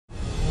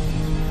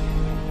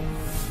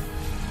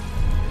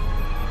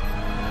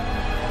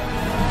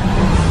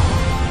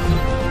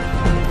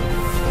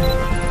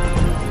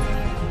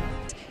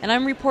and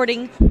I'm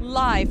reporting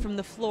live from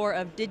the floor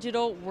of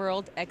Digital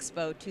World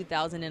Expo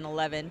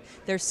 2011.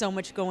 There's so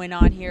much going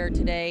on here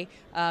today.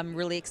 I'm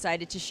really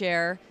excited to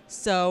share,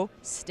 so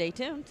stay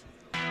tuned.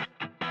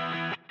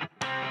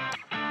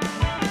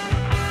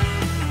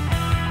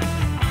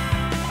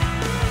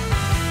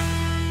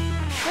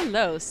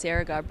 Hello,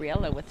 Sarah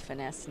Gabriella with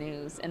Finesse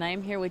News, and I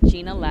am here with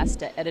Gina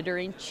Lasta,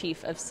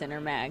 Editor-in-Chief of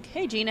Center Mag.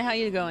 Hey Gina, how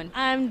you going?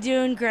 I'm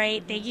doing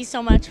great. Thank you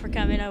so much for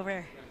coming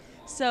over.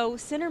 So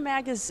Center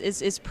Mag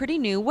is pretty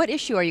new. What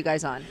issue are you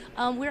guys on?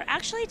 We're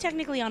actually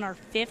technically on our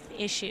 5th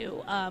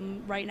issue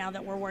right now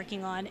that we're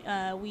working on.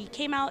 We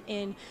came out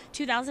in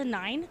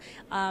 2009.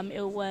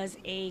 It was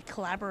a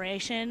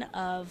collaboration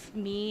of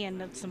me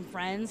and some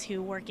friends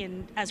who work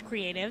as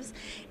creatives,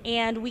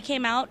 and we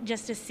came out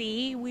just to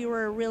see. We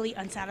were really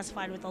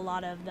unsatisfied with a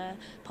lot of the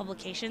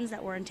publications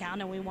that were in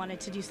town, and we wanted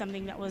to do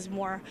something that was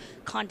more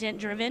content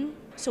driven.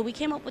 So we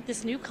came up with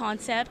this new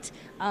concept,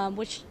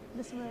 which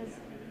this was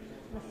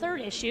the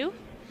 3rd issue,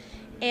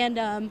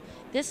 and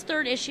this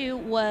 3rd issue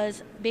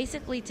was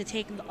basically to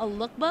take a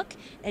lookbook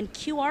and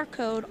QR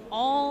code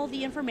all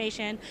the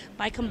information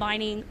by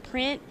combining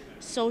print,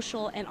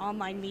 social, and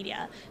online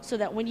media, so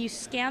that when you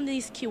scan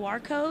these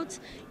QR codes,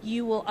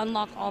 you will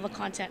unlock all the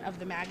content of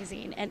the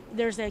magazine, and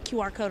there's a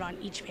QR code on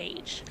each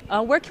page.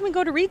 Where can we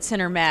go to read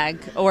Center Mag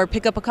or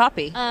pick up a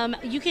copy?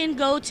 You can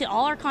go to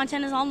all our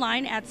content is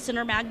online at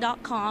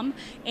centermag.com,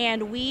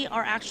 and we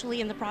are actually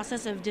in the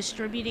process of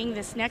distributing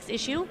this next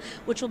issue,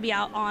 which will be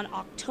out on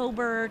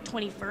October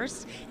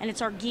 21st, and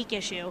it's our geek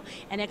issue,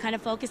 and it kind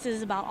of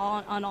focuses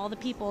on all the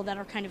people that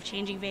are kind of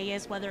changing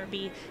Vegas, whether it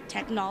be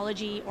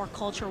technology or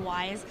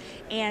culture-wise,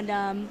 and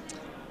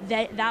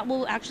that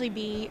will actually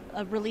be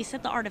released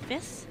at the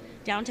Artifice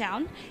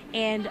downtown,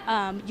 and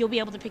you'll be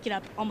able to pick it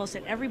up almost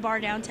at every bar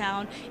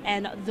downtown,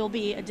 and there'll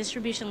be a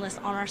distribution list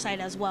on our site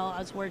as well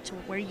as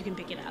where you can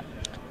pick it up.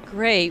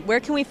 Great. Where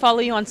can we follow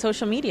you on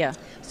social media?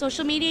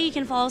 Social media, you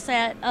can follow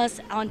us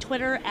on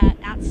Twitter at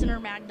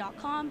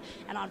centermag.com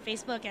and on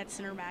Facebook at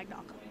centermag.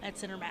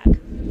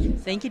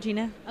 Thank you,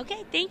 Gina.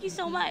 Okay, thank you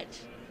so much.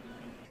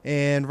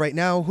 And right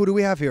now, who do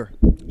we have here?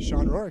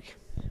 Sean Rourke.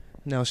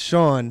 Now,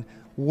 Sean,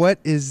 what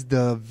is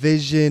the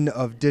vision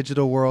of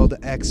Digital World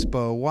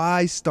Expo?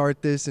 Why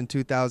start this in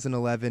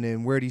 2011,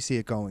 and where do you see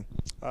it going?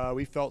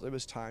 We felt it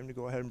was time to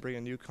go ahead and bring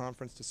a new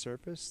conference to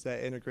surface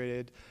that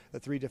integrated the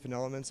 3 different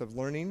elements of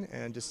learning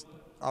and just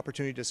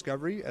opportunity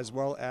discovery, as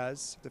well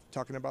as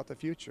talking about the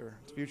future.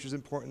 The future is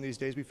important these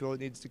days. We feel it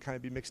needs to kind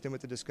of be mixed in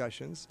with the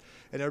discussions,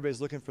 and everybody's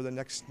looking for the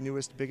next,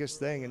 newest, biggest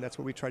thing, and that's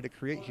what we tried to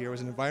create here,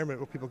 was an environment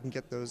where people can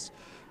get those,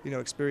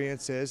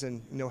 experiences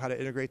and know how to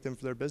integrate them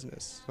for their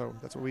business. So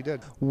that's what we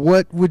did.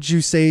 What would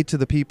you say to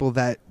the people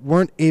that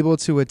weren't able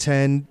to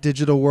attend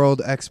Digital World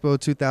Expo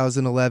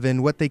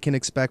 2011, what they can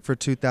expect for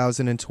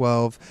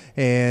 2012,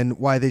 and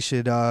why they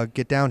should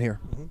get down here?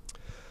 Mm-hmm.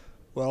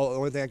 Well, the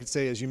only thing I could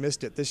say is you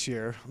missed it this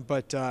year,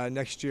 but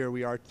next year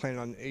we are planning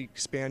on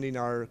expanding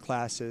our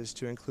classes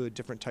to include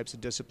different types of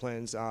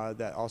disciplines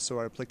that also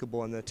are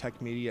applicable in the tech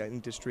media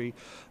industry.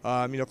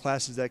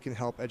 Classes that can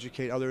help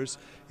educate others,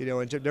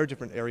 in their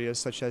different areas,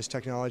 such as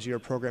technology or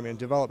programming and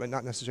development,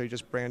 not necessarily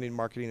just branding,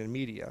 marketing, and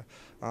media.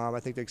 I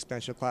think the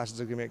expansion of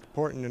classes are going to be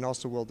important, and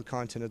also will the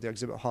content of the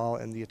exhibit hall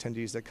and the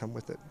attendees that come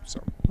with it.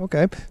 So.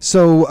 Okay.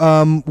 So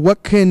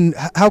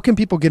how can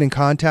people get in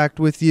contact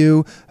with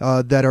you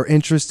that are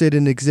interested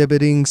in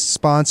exhibiting,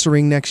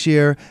 sponsoring next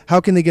year? How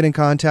can they get in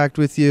contact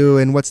with you,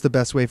 and what's the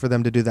best way for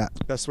them to do that?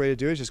 The best way to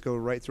do it is just go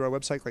right through our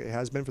website, like it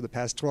has been for the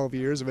past 12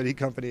 years of any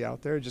company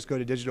out there. Just go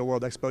to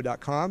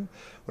digitalworldexpo.com,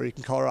 or you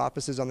can call our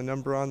offices on the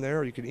number on there,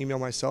 or you can email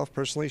myself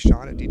personally,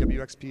 Sean at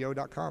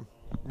dwxpo.com.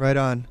 Right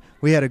on.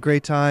 We had a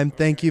great time.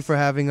 Thank you for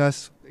having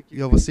us.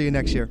 We'll see you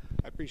next year.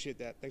 I appreciate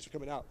that. Thanks for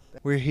coming out.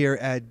 We're here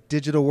at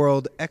Digital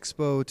World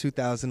Expo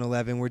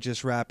 2011. We're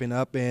just wrapping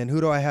up. And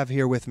who do I have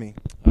here with me?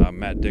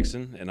 Matt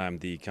Dixon, and I'm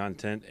the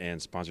Content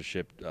and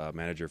Sponsorship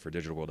Manager for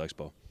Digital World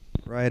Expo.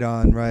 Right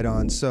on, right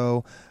on.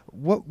 So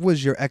what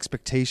was your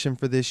expectation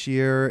for this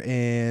year,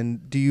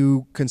 and do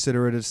you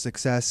consider it a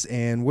success,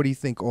 and what do you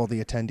think all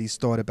the attendees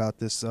thought about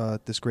this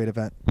this great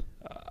event?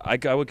 I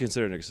would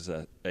consider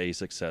it a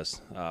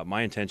success.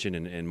 My intention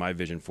and my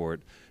vision for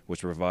it was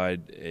to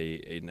provide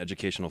an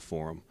educational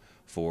forum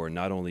for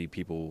not only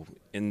people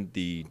in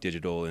the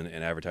digital and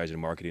advertising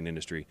and marketing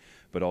industry,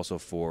 but also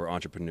for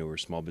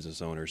entrepreneurs, small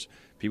business owners,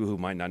 people who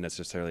might not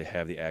necessarily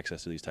have the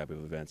access to these type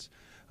of events.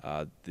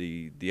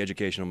 The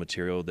educational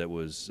material that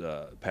was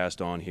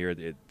passed on here,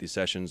 the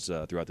sessions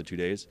throughout the 2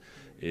 days,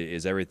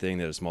 is everything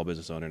that a small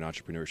business owner and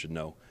entrepreneur should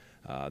know.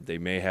 They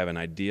may have an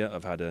idea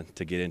of how to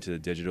get into the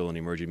digital and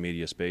emerging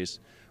media space,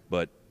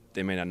 but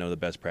they may not know the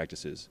best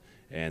practices,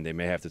 and they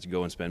may have to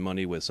go and spend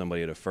money with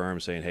somebody at a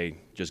firm saying, hey,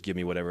 just give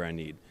me whatever I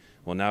need.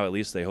 Well, now at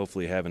least they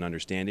hopefully have an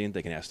understanding.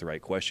 They can ask the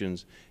right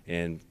questions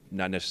and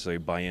not necessarily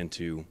buy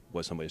into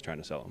what somebody's trying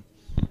to sell them.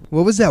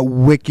 What was that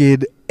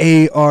wicked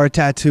AR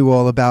tattoo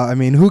all about? I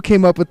mean, who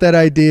came up with that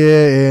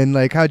idea, and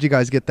how'd you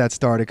guys get that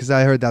started? Because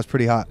I heard that's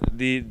pretty hot.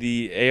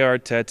 The AR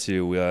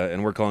tattoo,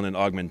 and we're calling it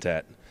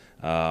Augmentat.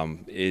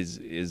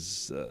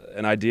 is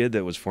an idea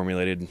that was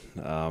formulated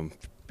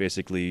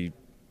basically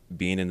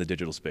being in the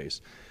digital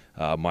space.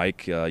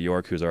 Mike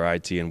York, who's our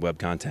IT and web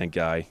content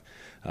guy,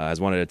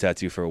 has wanted a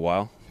tattoo for a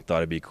while. Thought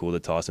it'd be cool to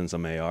toss in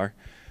some AR.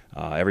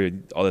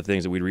 All the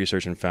things that we'd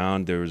researched and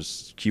found, there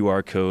was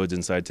QR codes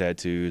inside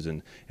tattoos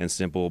and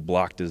simple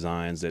block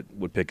designs that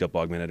would pick up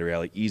augmented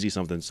reality,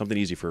 something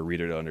easy for a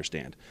reader to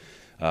understand.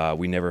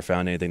 We never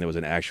found anything that was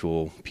an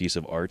actual piece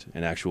of art,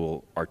 an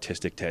actual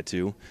artistic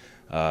tattoo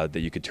that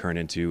you could turn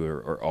into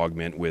or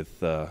augment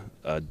with a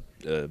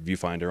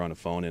viewfinder on a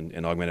phone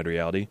and augmented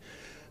reality.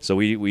 So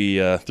we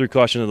threw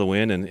caution to the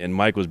wind, and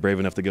Mike was brave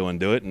enough to go and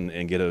do it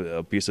and get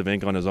a piece of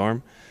ink on his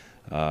arm.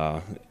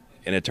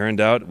 And it turned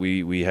out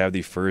we have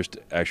the first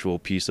actual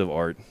piece of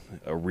art,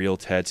 a real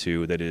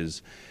tattoo that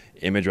is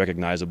image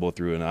recognizable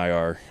through an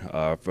IR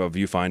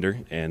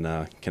viewfinder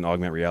and can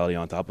augment reality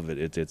on top of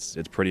it. It's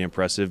pretty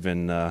impressive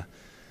and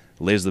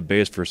lays the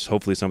base for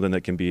hopefully something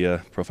that can be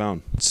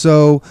profound.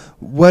 So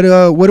what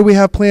do we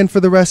have planned for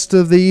the rest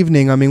of the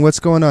evening? I mean,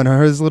 what's going on? I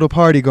heard there's a little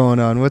party going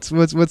on. What's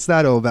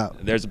that all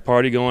about? There's a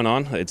party going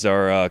on. It's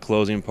our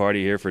closing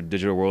party here for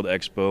Digital World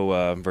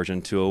Expo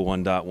version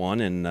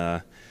 201.1,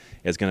 and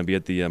it's going to be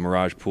at the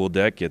Mirage Pool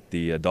Deck at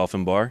the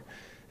Dolphin Bar.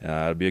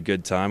 It'll be a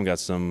good time. Got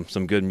some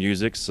good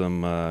music,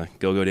 some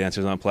go-go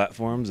dancers on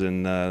platforms,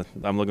 and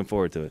I'm looking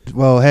forward to it.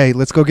 Well, hey,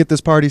 let's go get this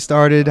party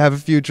started, have a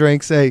few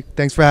drinks. Hey,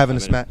 thanks for having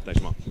us, Matt.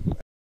 Thanks, Mom.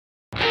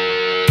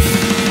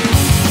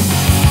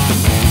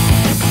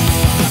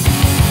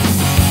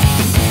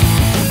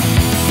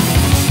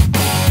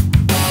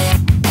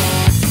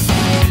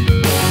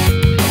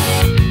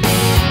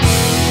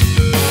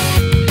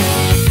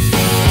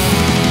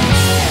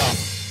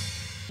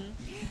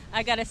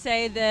 I gotta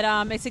say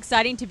that it's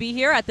exciting to be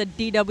here at the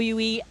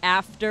DWE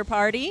after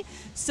party.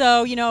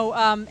 So,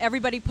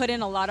 everybody put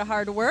in a lot of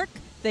hard work.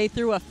 They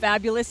threw a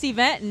fabulous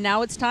event, and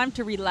now it's time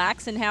to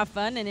relax and have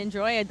fun and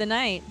enjoy the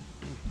night.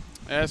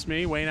 That's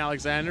me, Wayne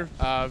Alexander,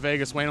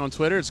 Vegas Wayne on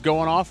Twitter. It's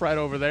going off right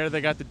over there.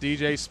 They got the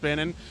DJ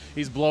spinning.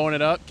 He's blowing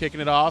it up,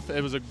 kicking it off.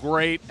 It was a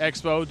great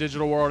expo,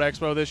 Digital World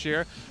Expo this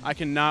year. I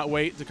cannot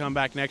wait to come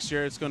back next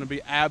year. It's going to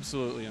be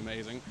absolutely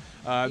amazing.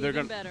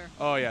 Even better.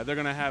 Oh yeah, they're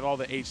going to have all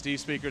the HD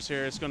speakers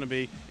here. It's going to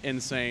be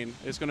insane.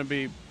 It's going to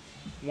be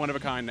one of a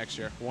kind next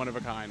year, one of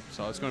a kind.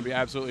 So it's going to be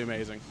absolutely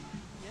amazing.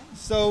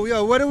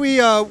 So, what are we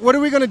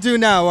gonna do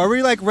now? Are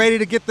we like ready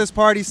to get this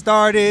party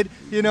started?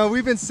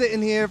 We've been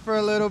sitting here for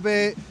a little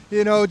bit,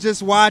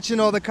 just watching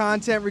all the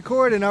content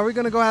recording. Are we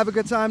gonna go have a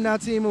good time now,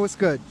 team? What's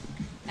good?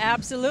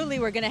 Absolutely,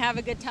 we're going to have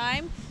a good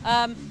time.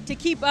 To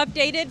keep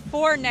updated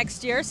for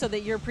next year, so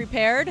that you're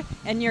prepared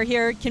and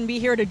can be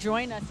here to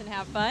join us and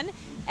have fun,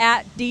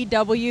 at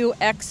DW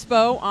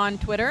Expo on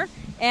Twitter,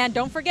 and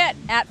don't forget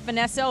at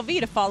finesse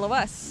LV to follow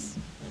us.